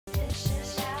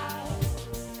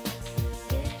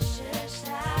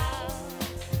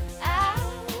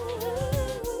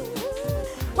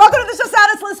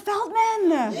Yes, Liz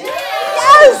Feldman!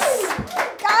 Yes!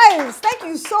 Guys, thank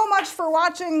you so much for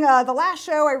watching the last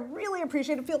show. I really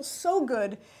appreciate it. It feels so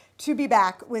good to be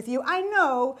back with you. I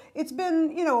know it's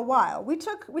been, a while. We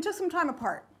took some time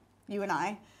apart, you and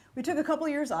I. We took a couple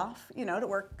years off, to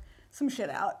work some shit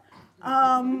out.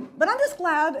 But I'm just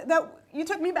glad that you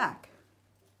took me back.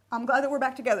 I'm glad that we're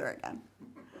back together again.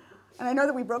 And I know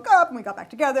that we broke up and we got back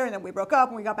together, and then we broke up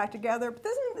and we got back together. But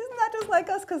isn't that just like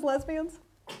us, because lesbians?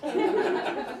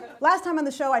 Last time on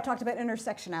the show, I talked about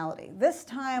intersectionality. This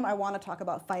time, I want to talk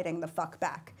about fighting the fuck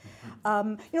back.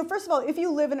 First of all, if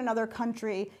you live in another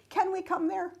country, can we come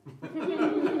there?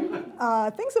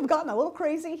 Things have gotten a little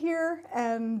crazy here,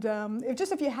 and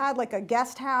if you had like a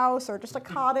guest house or just a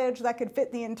cottage that could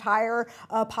fit the entire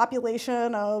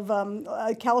population of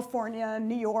California,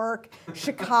 New York,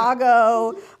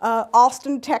 Chicago,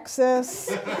 Austin, Texas,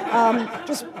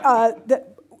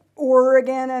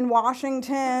 Oregon and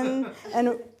Washington,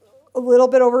 and a little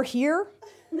bit over here.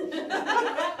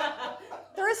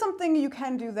 There is something you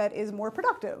can do that is more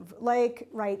productive, like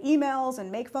write emails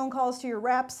and make phone calls to your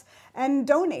reps and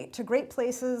donate to great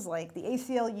places like the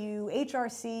ACLU,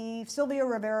 HRC, Sylvia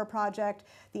Rivera Project,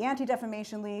 the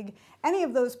Anti-Defamation League, any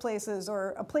of those places,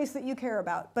 or a place that you care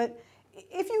about. But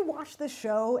if you watch this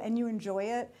show and you enjoy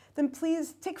it, then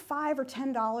please take $5 or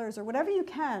 $10 or whatever you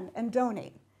can and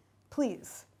donate.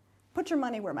 Please. Put your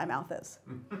money where my mouth is.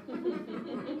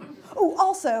 Oh,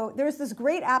 also, there's this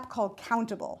great app called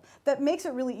Countable that makes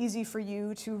it really easy for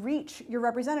you to reach your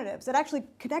representatives. It actually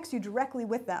connects you directly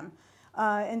with them.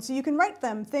 And so you can write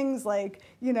them things like,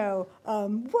 what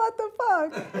the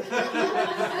fuck?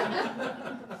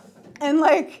 and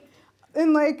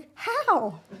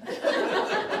how?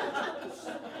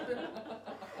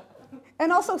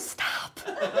 And also, stop.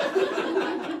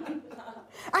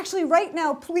 Actually, right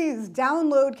now, please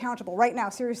download Countable. Right now,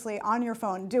 seriously, on your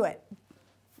phone. Do it.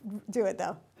 Do it,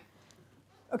 though.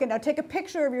 Okay, now take a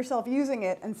picture of yourself using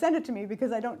it and send it to me,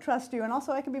 because I don't trust you, and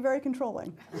also I can be very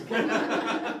controlling.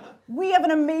 We have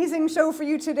an amazing show for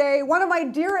you today. One of my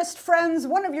dearest friends,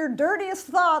 one of your dirtiest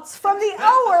thoughts, from the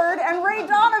L-Word and Ray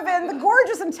Donovan, the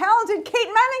gorgeous and talented Kate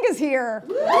Moennig is here.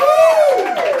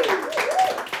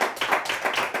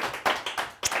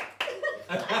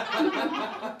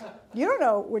 You don't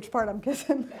know which part I'm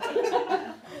kissing.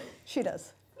 She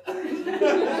does.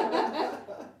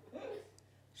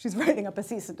 She's writing up a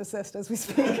cease and desist as we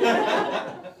speak.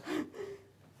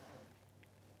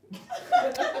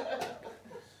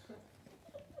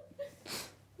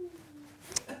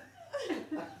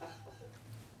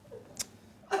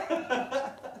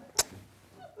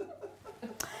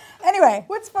 Anyway,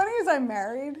 what's funny is I'm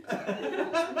married,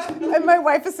 and my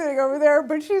wife is sitting over there,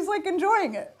 but she's like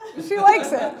enjoying it. She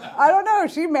likes it. I don't know.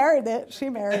 She married it. She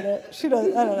married it. She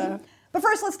does. I don't know. But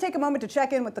first, let's take a moment to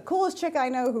check in with the coolest chick I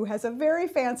know, who has a very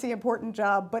fancy, important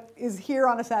job, but is here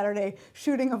on a Saturday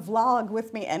shooting a vlog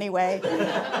with me anyway.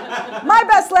 My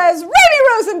best les, Raimi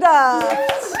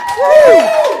Rosenduft.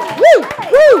 Woo!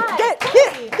 Woo! Get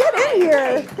in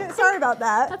here. Sorry about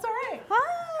that. That's all right.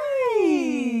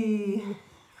 Hi.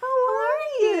 How are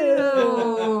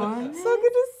you? So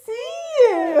good to see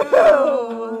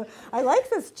you. I like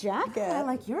this jacket. I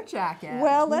like your jacket.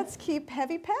 Well, let's keep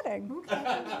heavy petting. Okay.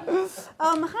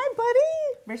 Hi, buddy.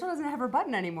 Rachel doesn't have her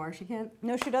button anymore. She can't.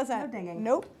 No, she doesn't. No dinging.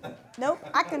 Nope.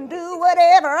 I can do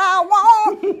whatever I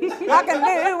want. I can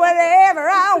do whatever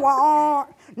I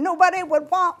want. Nobody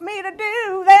would want me to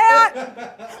do that,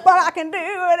 but I can do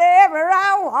whatever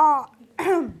I want.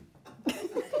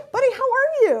 Buddy, how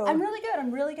are you? I'm really good.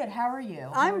 I'm really good. How are you?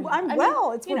 I'm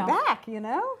well. We're back,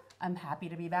 I'm happy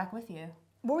to be back with you.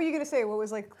 What were you going to say? What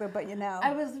was like the but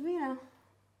I was,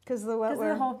 Because the what? Because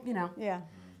the whole, Yeah.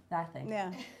 that thing.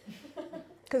 Yeah.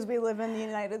 Because we live in the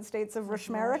United States of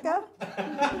Rushmerica?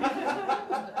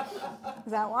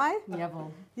 Is that why? Yeah,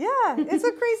 well. Yeah, it's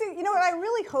a crazy, I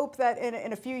really hope that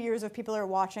in a few years, if people are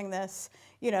watching this,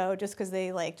 just because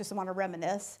they just want to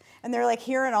reminisce, and they're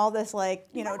hearing all this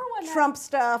Trump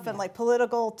stuff and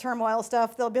political turmoil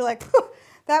stuff, they'll be like,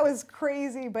 that was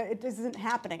crazy, but it isn't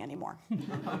happening anymore.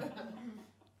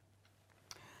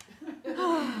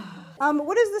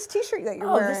 What is this T-shirt that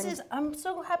you're wearing? I'm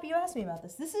so happy you asked me about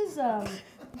this. This is,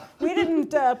 We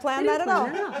didn't plan that at all.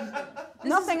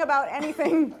 Nothing about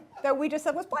anything that we just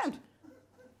said was planned.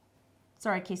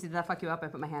 Sorry, Casey, did that fuck you up? I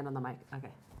put my hand on the mic. Okay,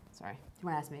 sorry. You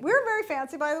want to ask me? We're very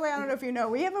fancy, by the way. I don't know if you know.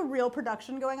 We have a real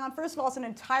production going on. First of all, it's an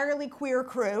entirely queer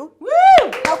crew.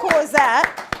 Woo! How cool is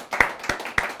that?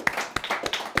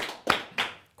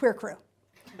 Queer crew.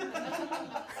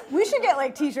 We should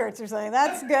get T-shirts or something.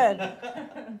 That's good.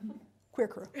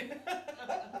 queer crew.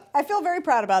 I feel very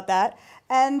proud about that.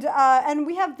 And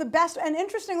we have the best, and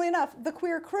interestingly enough, the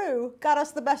queer crew got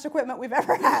us the best equipment we've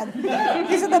ever had.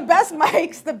 These are the best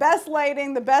mics, the best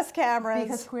lighting, the best cameras.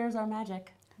 Because queers are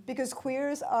magic. Because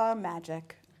queers are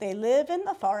magic. They live in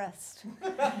the forest.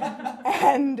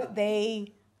 And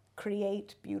they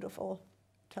create beautiful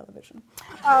television.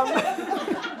 No,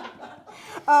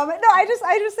 I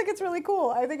just think it's really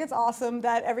cool. I think it's awesome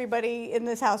that everybody in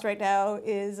this house right now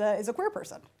is a queer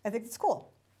person. I think it's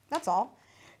cool. That's all.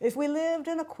 If we lived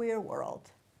in a queer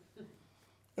world.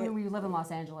 I mean, we live in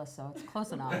Los Angeles, so it's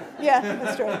close enough. Yeah,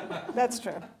 that's true. That's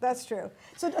true. That's true.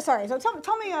 So sorry. So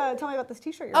tell me about this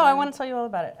T-shirt you're wearing. I want to tell you all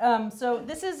about it. So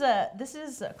this is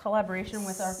a collaboration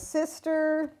with our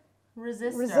sister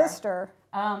Resistor.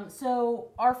 So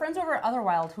our friends over at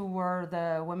Otherwild, who were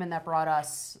the women that brought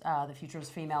us The Future is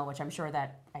Female, which I'm sure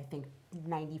that I think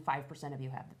 95% of you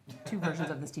have 2 versions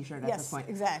of this T-shirt at this point.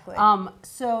 Yes, exactly.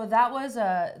 So that was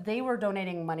they were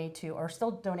donating money to, or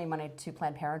still donating money to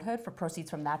Planned Parenthood for proceeds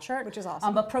from that shirt, which is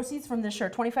awesome. But proceeds from this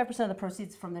shirt, 25% of the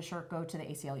proceeds from this shirt go to the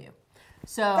ACLU.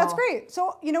 So that's great.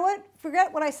 So you know what?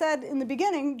 Forget what I said in the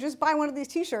beginning. Just buy one of these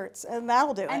T-shirts, and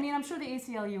that'll do it. I mean, I'm sure the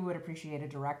ACLU would appreciate a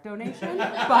direct donation,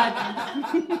 but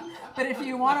but if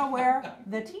you want to wear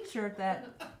the T-shirt that.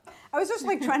 I was just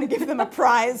like trying to give them a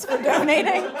prize for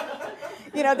donating.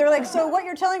 You know, they're like, so what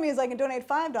you're telling me is I can donate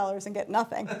 $5 and get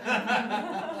nothing.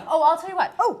 Oh, I'll tell you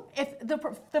what. Oh, if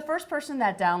the first person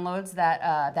that downloads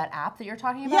that that app that you're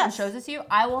talking about and shows it to you,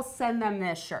 I will send them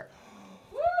this shirt.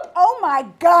 Oh my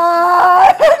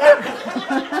God!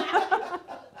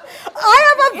 I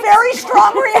have a very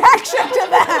strong reaction to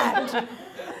that.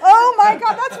 Oh my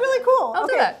God, that's really cool. I'll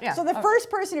do that, yeah. So the first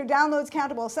person who downloads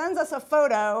Countable sends us a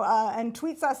photo and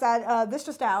tweets us at this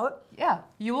just out. Yeah,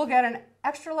 you will get an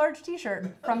extra large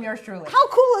T-shirt from yours truly. How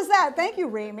cool is that? Thank you,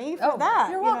 Remy, for that.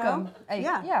 You're welcome.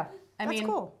 Yeah. I mean,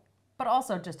 cool. But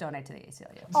also just donate to the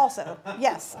ACLU. Also,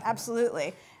 yes,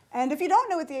 absolutely. And if you don't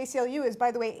know what the ACLU is,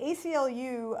 by the way,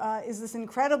 ACLU is this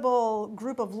incredible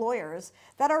group of lawyers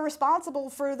that are responsible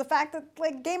for the fact that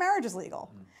gay marriage is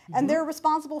legal. Mm-hmm. And they're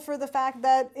responsible for the fact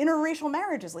that interracial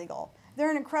marriage is legal. They're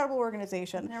an incredible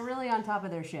organization. They're really on top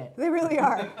of their shit. They really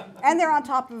are. And they're on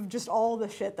top of just all the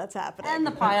shit that's happening. And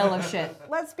the pile of shit.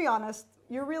 Let's be honest,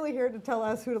 you're really here to tell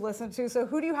us who to listen to. So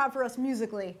who do you have for us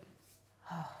musically?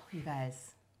 Oh, you guys.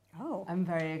 Oh. I'm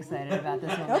very excited about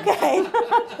this one. Okay.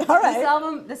 All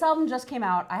right. This album just came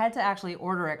out. I had to actually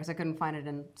order it because I couldn't find it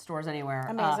in stores anywhere.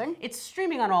 Amazing. It's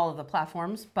streaming on all of the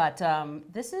platforms, but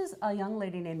this is a young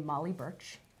lady named Molly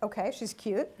Birch. Okay, she's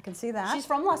cute. I can see that. She's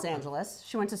from Los Angeles.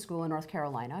 She went to school in North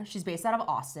Carolina. She's based out of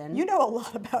Austin. You know a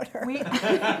lot about her.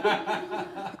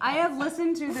 I have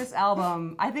listened to this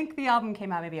album. I think the album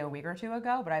came out maybe a week or 2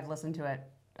 ago, but I've listened to it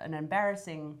an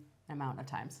embarrassing amount of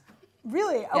times.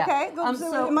 Really? Okay. Yeah.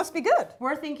 So it must be good.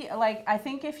 We're thinking, I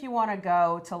think if you want to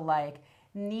go to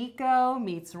Nico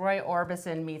meets Roy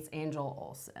Orbison meets Angel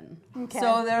Olsen. Okay.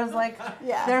 So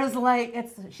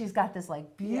she's got this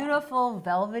beautiful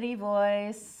velvety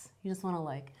voice. You just want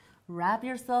to wrap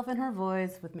yourself in her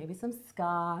voice with maybe some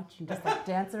scotch and just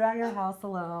dance around your house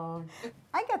alone.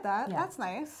 I get that. Yeah. That's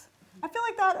nice. I feel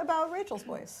like that about Rachel's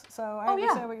voice, so I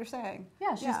understand what you're saying.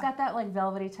 Yeah, she's got that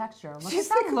velvety texture. Look at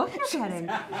that look you're getting.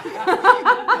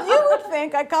 You would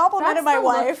think I complimented my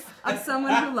wife. Of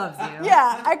someone who loves you.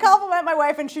 Yeah, I compliment my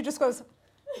wife and she just goes,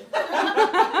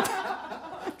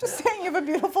 I'm just saying you have a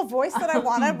beautiful voice that I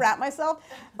want to wrap myself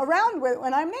around with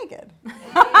when I'm naked.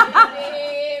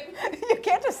 You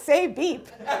can't just say beep.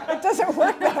 It doesn't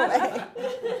work that way.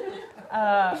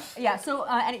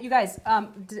 And you guys,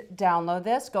 download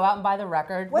this. Go out and buy the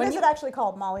record. What is it actually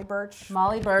called? Molly Birch?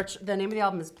 Molly Birch. The name of the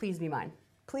album is Please Be Mine.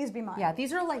 Please Be Mine. Yeah,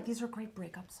 these are great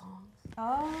breakup songs.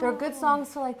 Oh. They're good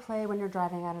songs to play when you're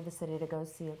driving out of the city to go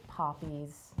see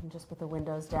poppies and just with the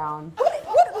windows down.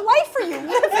 What life are you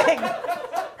living?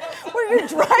 Where you're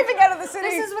driving out of the city.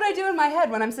 This is what I do in my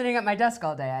head when I'm sitting at my desk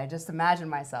all day. I just imagine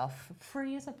myself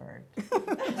free as a bird.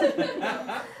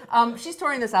 She's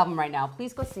touring this album right now.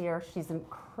 Please go see her. She's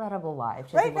incredible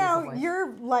live. Right now,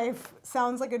 your life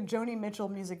sounds like a Joni Mitchell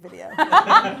music video.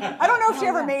 I don't know if she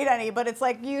ever made any, but it's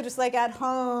you just at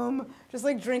home, just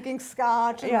drinking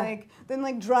scotch and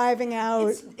then driving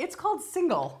out. It's called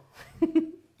Single.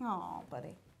 Oh,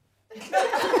 buddy.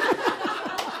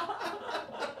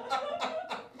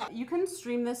 You can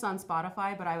stream this on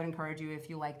Spotify, but I would encourage you, if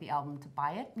you like the album, to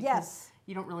buy it. Yes.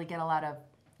 You don't really get a lot of,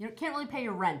 you can't really pay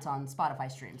your rent on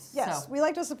Spotify streams. Yes, so. we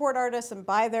like to support artists and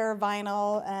buy their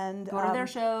vinyl and go to their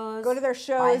shows. Go to their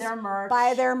shows.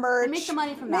 Buy their merch. And make the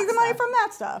money from that. Make the money from that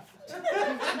stuff.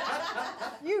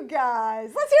 You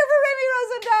guys, let's hear for Amy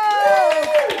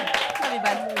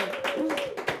Rosendahl.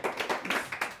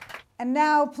 And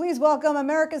now, please welcome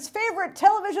America's favorite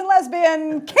television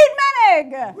lesbian, Kate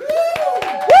Moennig. Woo!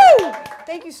 Woo!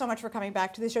 Thank you so much for coming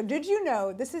back to the show. Did you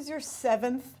know this is your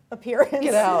 7th appearance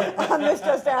on This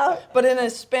Just Out? But in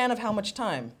a span of how much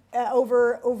time?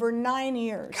 Over 9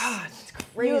 years. God, it's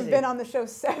crazy. You have been on the show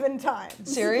 7 times.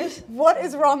 Serious? What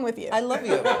is wrong with you? I love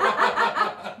you.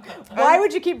 Why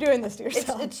would you keep doing this to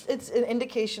yourself? It's an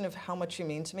indication of how much you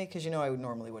mean to me, because you know I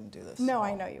normally wouldn't do this. No,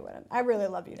 I know you wouldn't. I really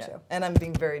love you too. And I'm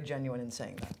being very genuine in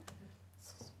saying that.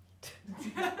 This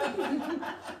guy's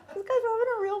having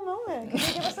a real moment. Can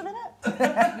you give us a minute?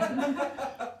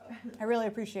 I really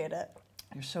appreciate it.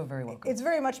 You're so very welcome. It's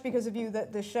very much because of you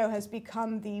that the show has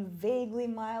become the vaguely,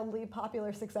 mildly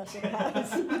popular success it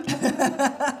has.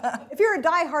 If you're a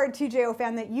diehard TJO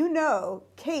fan, that you know,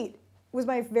 Kate was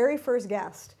my very first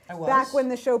guest. I was? Back when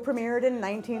the show premiered in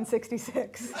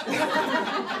 1966.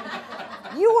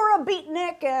 You were a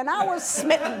beatnik and I was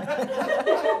smitten.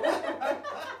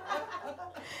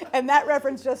 And that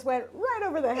reference just went right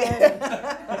over the head.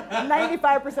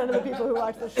 95% of the people who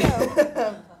watch the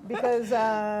show. Because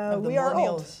we are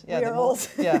old. Yeah, we are old.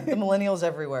 Yeah, the millennials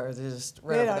everywhere. They're just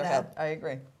right over their head. I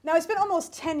agree. Now, it's been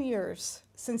almost 10 years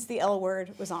since the L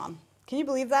Word was on. Can you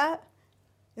believe that?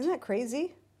 Isn't that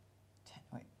crazy?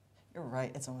 Wait, you're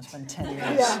right. It's almost been 10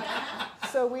 years. Yeah.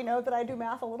 So we know that I do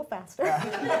math a little faster.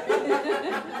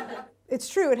 It's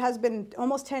true. It has been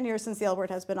almost 10 years since the L Word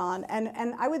has been on.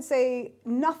 And I would say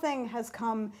nothing has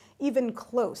come even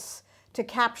close to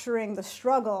capturing the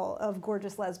struggle of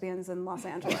gorgeous lesbians in Los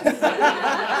Angeles.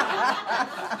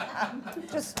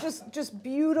 just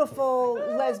beautiful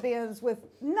lesbians with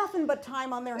nothing but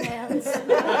time on their hands.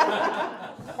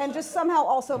 And just somehow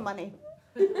also money.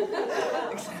 What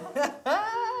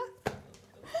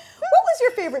was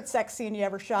your favorite sex scene you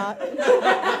ever shot?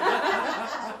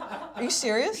 Are you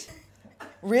serious?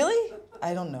 Really?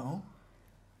 I don't know.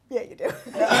 Yeah, you do.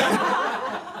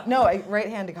 No, right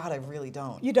hand to God, I really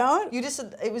don't. You don't? You just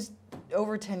said it was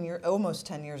over 10 years, almost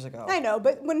 10 years ago. I know,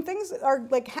 but when things are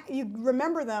like, you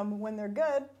remember them when they're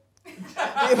good. They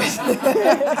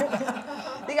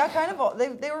got kind of,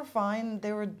 they were fine.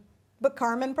 They were. But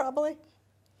Carmen probably?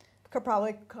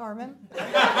 Probably Carmen.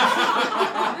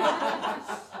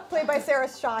 Played by Sarah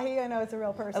Shahi. I know it's a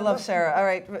real person. I love Sarah. All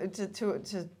right,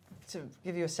 to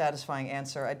give you a satisfying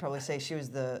answer, I'd probably say she was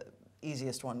the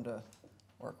easiest one to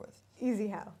work with. Easy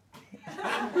how?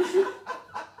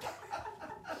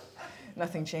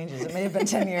 Nothing changes. It may have been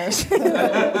 10 years. We're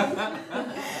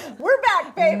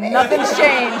back, baby. Nothing's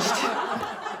changed.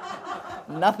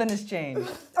 Nothing has changed.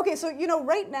 Okay, so you know,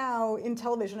 right now in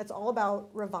television, it's all about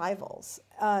revivals.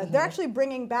 They're actually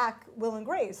bringing back Will and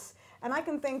Grace, and I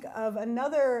can think of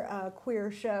another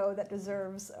queer show that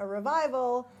deserves a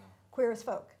revival: Queer as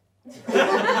Folk.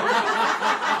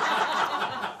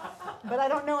 But I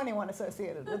don't know anyone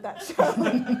associated with that show.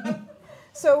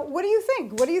 So what do you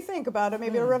think? What do you think about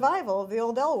maybe a revival of the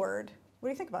old L Word? What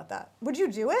do you think about that? Would you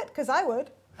do it? Because I would.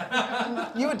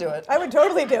 You would do it. I would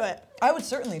totally do it. I would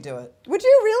certainly do it. Would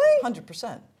you really?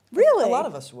 100%. Really? A lot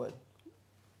of us would.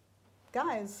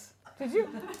 Guys,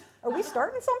 are we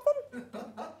starting something?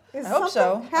 Is I hope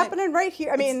so. Happening right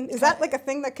here? I mean, is that like a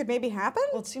thing that could maybe happen?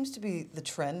 Well, it seems to be the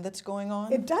trend that's going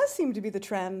on. It does seem to be the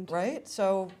trend. Right?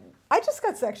 So. I just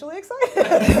got sexually excited.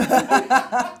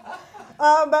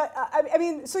 But I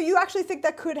mean, so you actually think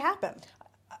that could happen?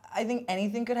 I think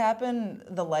anything could happen.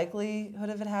 The likelihood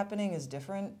of it happening is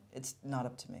different. It's not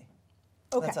up to me.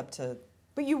 Okay. That's up to.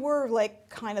 But you were like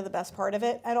kind of the best part of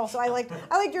it, and also I liked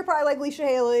your part. I like Leisha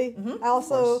Haley. I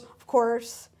also, of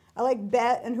course, I like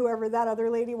Bet and whoever that other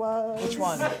lady was. Which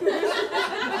one?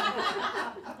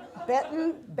 Bet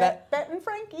and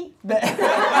Frankie. Bet.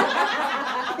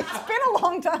 It's been a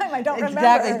long time. I don't remember.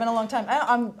 Exactly, it's been a long time.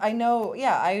 I know.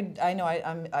 Yeah, I know.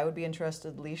 I would be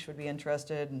interested. Leash would be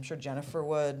interested. I'm sure Jennifer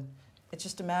would. It's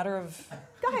just a matter of.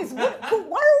 Guys, why are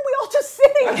we all just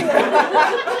sitting here?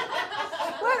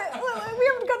 We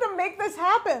haven't got to make this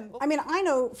happen. I mean, I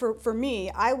know for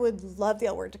me, I would love the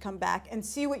L Word to come back and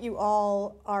see what you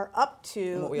all are up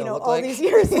to. What we all look all like. These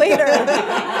years later.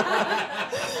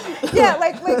 Yeah,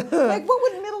 like what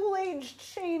would middle-aged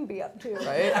Shane be up to?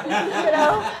 Right. You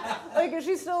know, like is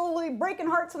she still like, breaking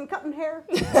hearts and cutting hair?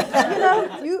 You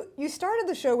know, you started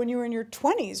the show when you were in your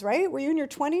 20s, right? Were you in your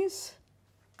 20s?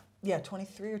 Yeah,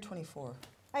 23 or 24.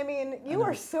 I mean, you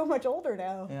are so much older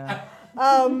now. Yeah.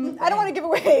 I don't want to give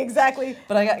away exactly.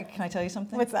 But can I tell you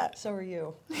something? What's that? So are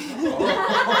you.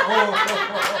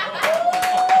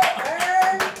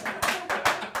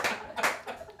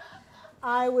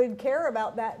 I would care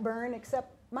about that burn,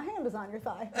 except my hand is on your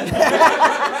thigh.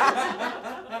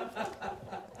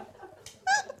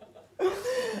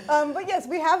 But yes,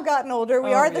 we have gotten older.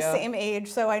 We are the same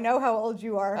age, so I know how old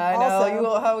you are. I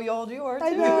know how old you are too.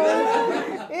 I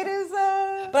know. It is.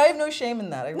 But I have no shame in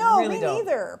that. I really don't. No, me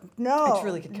neither. No. I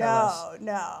truly could care less.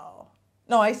 No.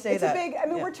 No, I say it's that. It's a big. I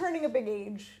mean, we're turning a big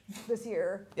age this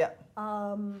year. Yeah.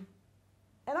 And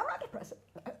I'm not depressed.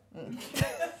 I'm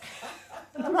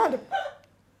not.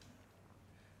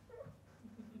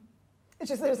 It's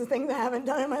just there's a thing that I haven't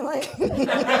done in my life. It's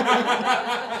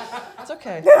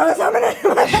okay. It's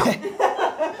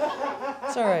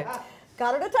all right.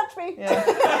 Got her to touch me.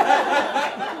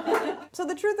 Yeah. So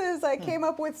the truth is, I came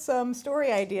up with some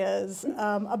story ideas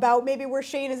about maybe where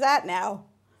Shane is at now.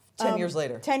 10 years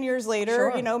later. 10 years later,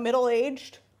 Sure. you know,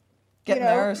 middle-aged. Getting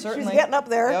there, certainly. She's getting up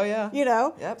there. Oh, yeah. You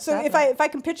know. Yep, So if I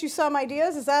can pitch you some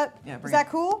ideas, is that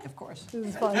cool? Of course. This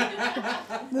is fun.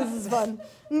 This is fun.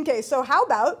 Okay, so how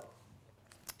about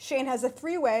Shane has a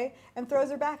three-way and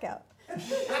throws her back out?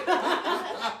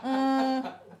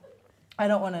 I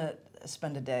don't want to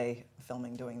spend a day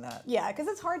filming doing that. Yeah, because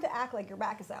it's hard to act like your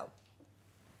back is out.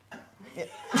 Yeah.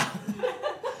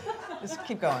 Just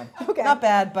keep going. Okay. Not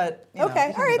bad, but you know,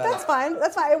 okay. All right, that's fine.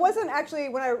 That's fine. It wasn't actually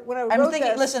when I wrote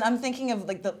this. Listen, I'm thinking of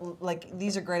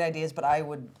these are great ideas, but I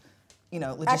would,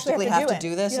 logistically have to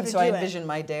do this, and so I envision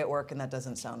my day at work, and that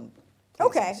doesn't sound easy,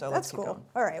 okay. so that's keep cool. going.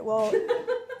 All right. Well,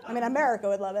 I mean, America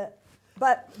would love it,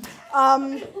 but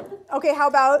okay. How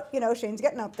about Shane's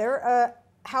getting up there?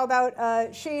 How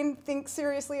about Shane thinks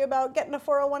seriously about getting a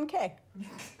 401k?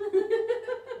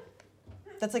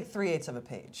 That's like 3/8 of a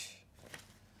page.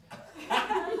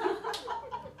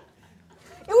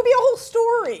 It would be a whole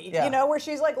story, Yeah. where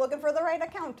she's like looking for the right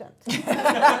accountant. But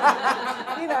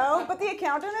the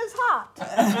accountant is hot.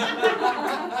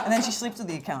 And then she sleeps with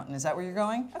the accountant. Is that where you're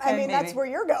going? Okay, I mean, maybe. that's where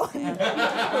you're going.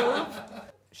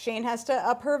 Shane has to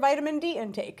up her vitamin D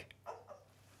intake.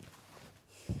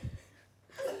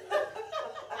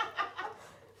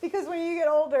 Because when you get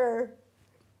older...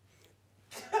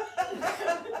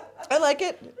 I like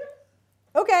it.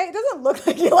 Okay, it doesn't look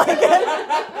like you like it.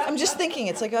 I'm just thinking.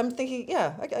 It's like I'm thinking,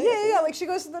 yeah. Yeah. Like she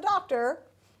goes to the doctor,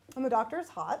 and the doctor is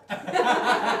hot.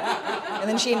 And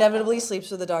then she inevitably sleeps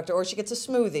with the doctor, or she gets a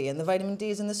smoothie, and the vitamin D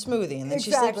is in the smoothie, and then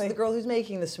she sleeps with the girl who's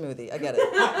making the smoothie. I get it.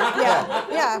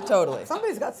 Yeah. Totally.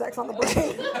 Somebody's got sex on the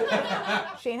brain.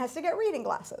 Shane has to get reading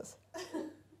glasses.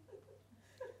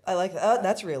 I like that.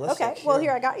 That's realistic. Okay, well,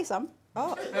 here, I got you some.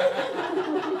 Oh.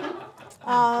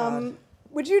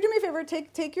 Would you do me a favor?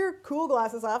 Take your cool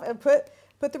glasses off and put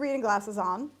the reading glasses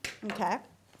on. Okay.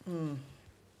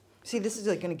 See, this is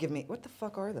like going to give me... What the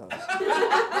fuck are those?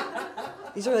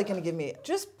 These are like going to give me...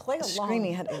 Just play along.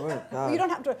 Screaming head... Oh, God. You don't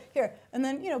have to... Here, and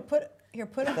then, put them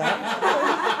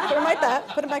like that.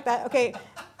 Put them like that. Okay.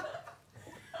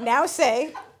 Now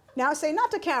say, not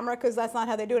to camera, because that's not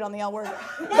how they do it on the L word.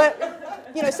 But,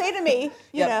 say to me,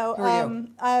 who are you? You know who I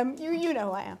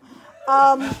am.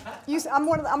 I'm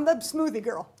the smoothie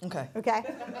girl. Okay. Okay.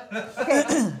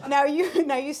 Okay. Now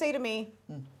you say to me,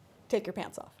 take your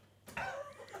pants off.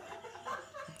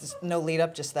 Just no lead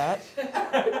up, just that.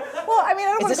 Well, I mean,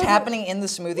 I don't. Is this happening in the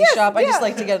smoothie shop? I just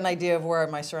like to get an idea of where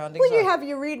my surroundings are. Well,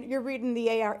 you're reading the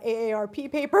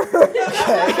AARP paper.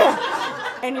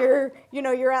 And you're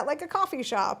at like a coffee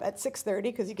shop at 6:30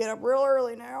 because you get up real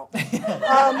early now.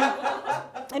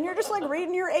 And you're just like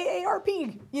reading your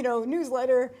AARP,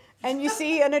 newsletter, and you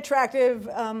see an attractive,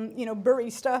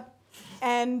 barista,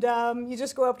 and you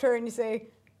just go up to her and you say,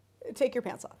 "Take your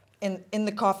pants off." In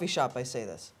the coffee shop, I say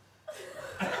this.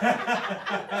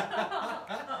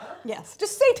 Yes,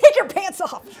 just say, "Take your pants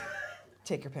off."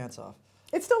 Take your pants off.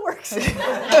 It still works.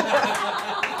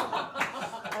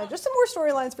 Just some more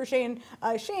storylines for Shane.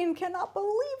 Shane cannot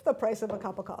believe the price of a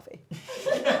cup of coffee.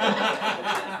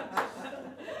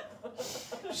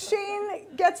 Shane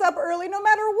gets up early no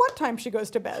matter what time she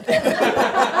goes to bed.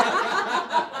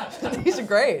 These are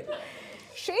great.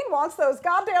 Shane wants those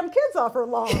goddamn kids off her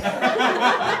lawn.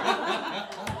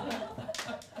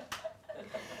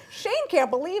 Shane can't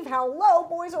believe how low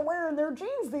boys are wearing their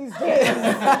jeans these days.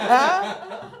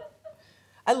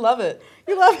 I love it.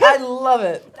 You love it? I love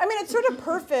it. I mean, it's sort of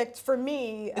perfect for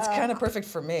me. It's kind of perfect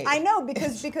for me. I know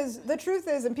because the truth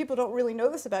is, and people don't really know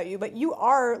this about you, but you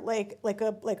are like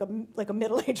a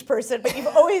middle-aged person. But you've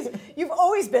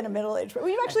always been a middle-aged person.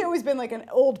 Well, you've actually always been like an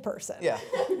old person. Yeah.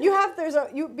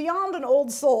 You beyond an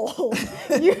old soul.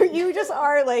 you just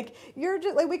are like you're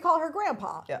just like we call her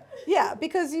grandpa. Yeah. Yeah,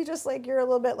 because you just like you're a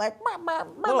little bit like.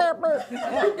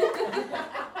 Yeah.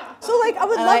 So like I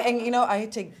would love. And you know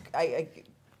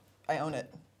I own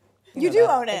it. You do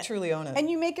own it. I truly own it. And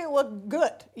you make it look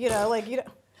good, you know, like you.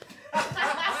 But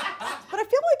I feel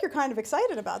like you're kind of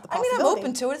excited about the possibility. I mean, I'm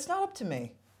open to it. It's not up to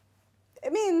me. I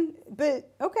mean, but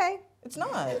okay. It's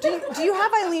not. Do you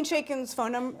have Eileen Shaken's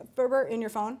phone number in your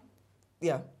phone?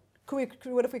 Yeah.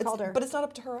 What if we called her? But it's not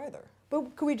up to her either.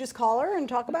 But could we just call her and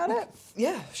talk about it?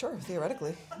 Yeah, sure,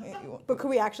 theoretically. But could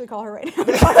we actually call her right now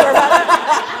and talk to her about it?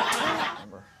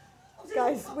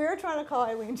 Guys, we're trying to call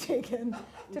Eileen Shaken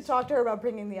to talk to her about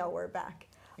bringing the L word back.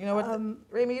 You know what,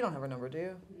 Rami, you don't have her number, do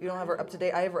you? You don't have her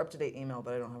up-to-date? I have her up-to-date email,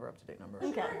 but I don't have her up-to-date number.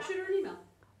 Okay. Shoot her an email.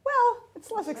 Well,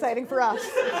 it's less exciting for us.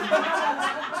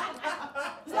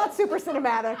 It's not super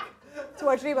cinematic to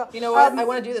watch an email. You know what? I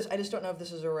want to do this. I just don't know if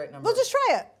this is the right number. Let's just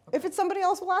try it. Okay. If it's somebody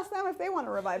else, we'll ask them if they want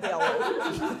to revive the L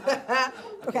word.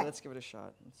 Okay, let's give it a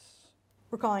shot.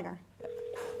 We're calling her.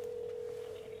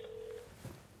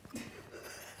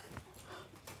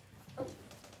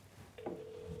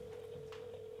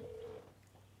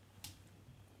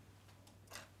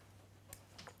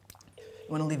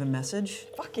 You want to leave a message?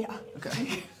 Fuck yeah.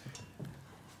 Okay.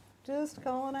 Just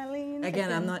calling Eileen. Again,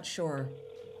 I'm not sure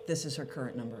this is her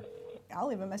current number. I'll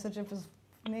leave a message if his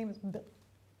name is Bill.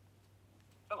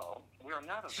 Hello, we are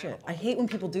not available. Shit, I hate when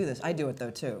people do this. I do it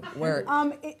though too. Where?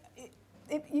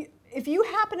 If you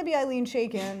happen to be Eileen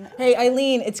Shaken. Hey,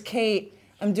 Eileen, it's Kate.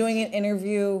 I'm doing an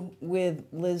interview with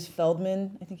Liz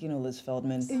Feldman. I think you know Liz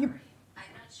Feldman. I'm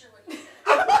not sure what you said.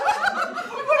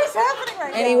 What is happening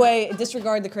right now? Anyway,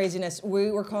 disregard the craziness.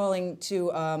 We were calling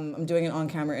to, I'm doing an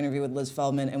on-camera interview with Liz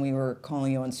Feldman, and we were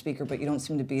calling you on speaker, but you don't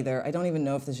seem to be there. I don't even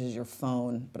know if this is your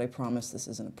phone, but I promise this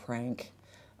isn't a prank.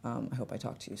 I hope I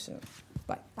talk to you soon.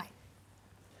 Bye. Bye.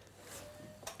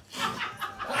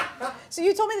 So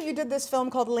you told me that you did this film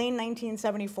called Lane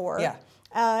 1974. Yeah.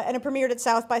 And it premiered at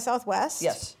South by Southwest.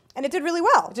 Yes. And it did really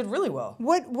well. It did really well.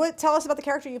 What? Tell us about the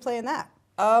character you play in that.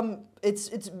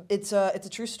 It's a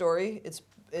true story. It's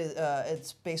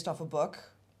based off a book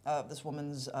of this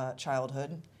woman's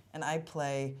childhood, and I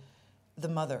play the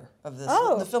mother of this.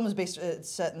 Oh. The film is it's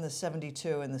set in the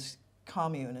 '72 in this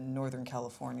commune in Northern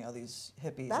California. All these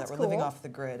hippies That's that were living cool. off the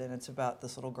grid, and it's about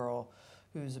this little girl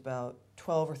who's about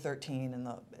 12 or 13, and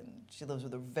she lives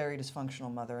with a very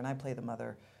dysfunctional mother, and I play the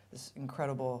mother. This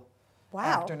incredible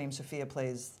actor named Sophia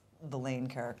plays the Lane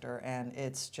character, and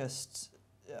it's just.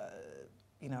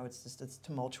 You know, it's a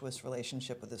tumultuous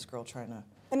relationship with this girl trying to.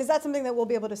 And is that something that we'll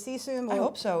be able to see soon? I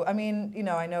hope so. I mean, you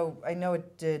know, I know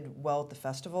it did well at the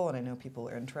festival, and I know people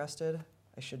are interested.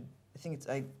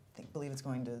 I believe it's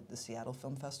going to the Seattle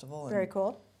Film Festival in Very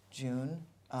cool. June.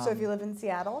 So if you live in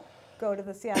Seattle, go to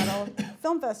the Seattle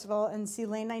Film Festival and see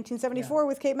Lane 1974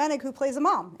 with Kate Moennig, who plays a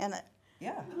mom in it.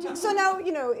 Yeah. So now,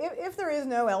 you know, if there is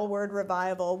no L Word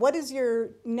revival, what is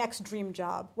your next dream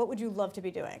job? What would you love to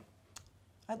be doing?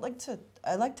 I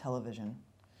like television.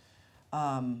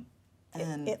 And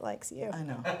it likes you. I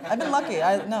know. I've been lucky.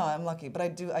 I'm lucky, but I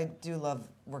do love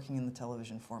working in the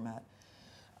television format.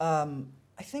 I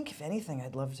think if anything,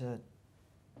 I'd love to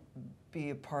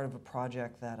be a part of a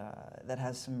project that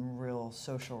has some real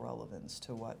social relevance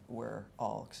to what we're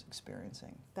all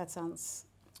experiencing. That sounds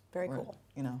very cool.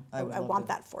 You know, I want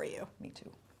that for you. Me too.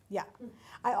 Yeah.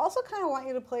 I also kind of want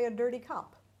you to play a dirty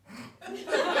cop.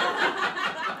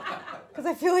 Because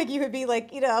I feel like you would be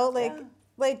like, you know,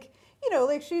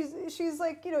 she's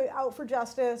like, you know, out for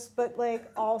justice, but like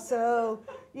also,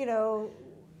 you know,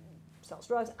 sells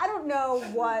drugs. I don't know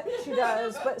what she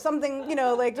does, but something, you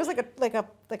know, like just like a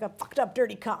fucked up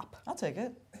dirty cop. I'll take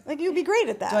it. Like you'd be great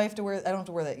at that. Do I have to wear? I don't have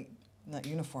to wear that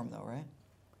uniform though, right?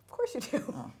 Of course you do.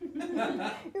 Oh.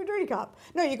 You're a dirty cop.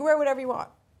 No, you can wear whatever you want.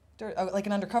 Like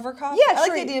an undercover cop? Yeah, I like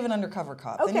sure. the idea of an undercover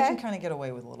cop. Okay. Then you can kind of get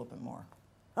away with a little bit more.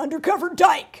 Undercover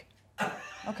dyke.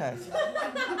 Okay.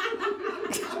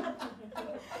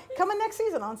 Coming next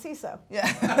season on CISO. Yeah.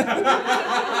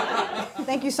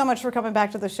 Thank you so much for coming back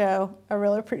to the show. I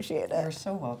really appreciate it. You're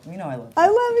so welcome. You know I love you. I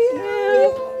love you.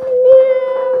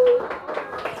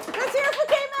 Let's hear it for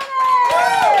Kate Moennig.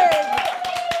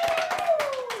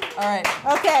 All right.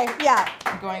 Okay, yeah.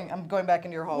 I'm going back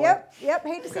into your hallway. Yep.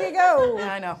 Hate to see you go.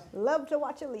 Yeah, I know. Love to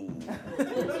watch you leave.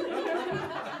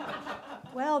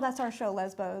 Well, that's our show,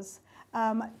 Lesbos.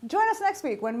 Join us next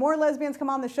week when more lesbians come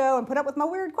on the show and put up with my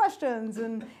weird questions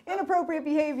and inappropriate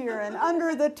behavior and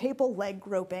under the table leg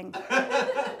groping.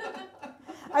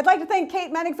 I'd like to thank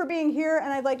Kate Moennig for being here,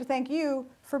 and I'd like to thank you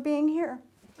for being here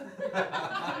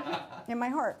in my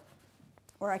heart,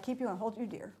 where I keep you and hold you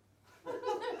dear,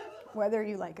 whether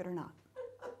you like it or not.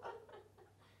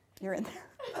 You're in there.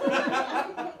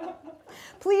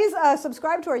 Please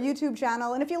subscribe to our YouTube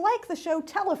channel, and if you like the show,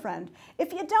 tell a friend.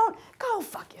 If you don't, go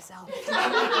fuck yourself.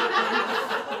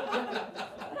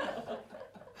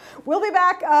 We'll be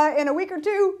back in a week or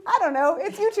two. I don't know.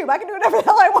 It's YouTube. I can do whatever the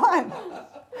hell I want.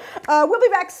 We'll be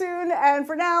back soon, and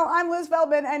for now, I'm Liz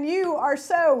Feldman, and you are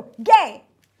so gay.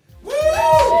 Woo!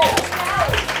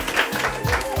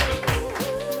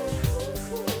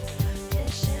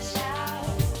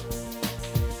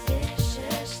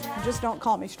 Just don't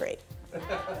call me straight,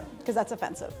 because that's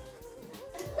offensive.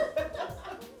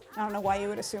 I don't know why you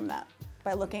would assume that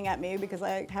by looking at me because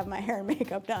I have my hair and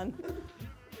makeup done,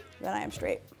 that I am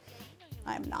straight.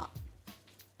 I am not.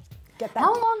 Get that.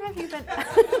 How long have you been?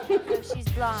 She's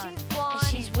blonde, and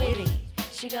she's witty.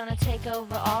 She gonna take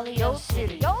over all of your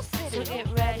city. So get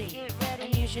ready,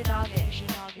 and use your noggin.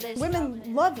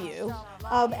 Women love you,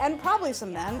 and probably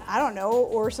some men, I don't know,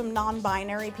 or some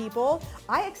non-binary people.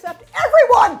 I accept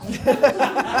everyone!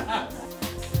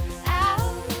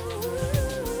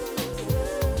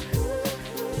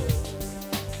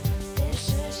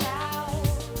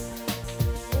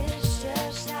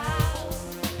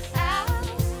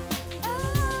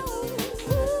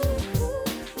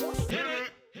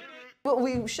 What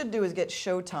we should do is get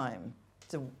Showtime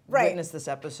to witness this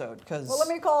episode, because... Well, let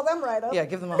me call them right up. Yeah,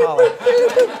 give them a holler.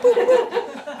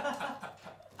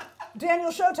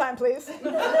 Daniel, Showtime, please.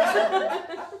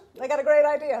 I got a great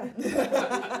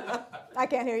idea. I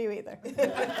can't hear you either.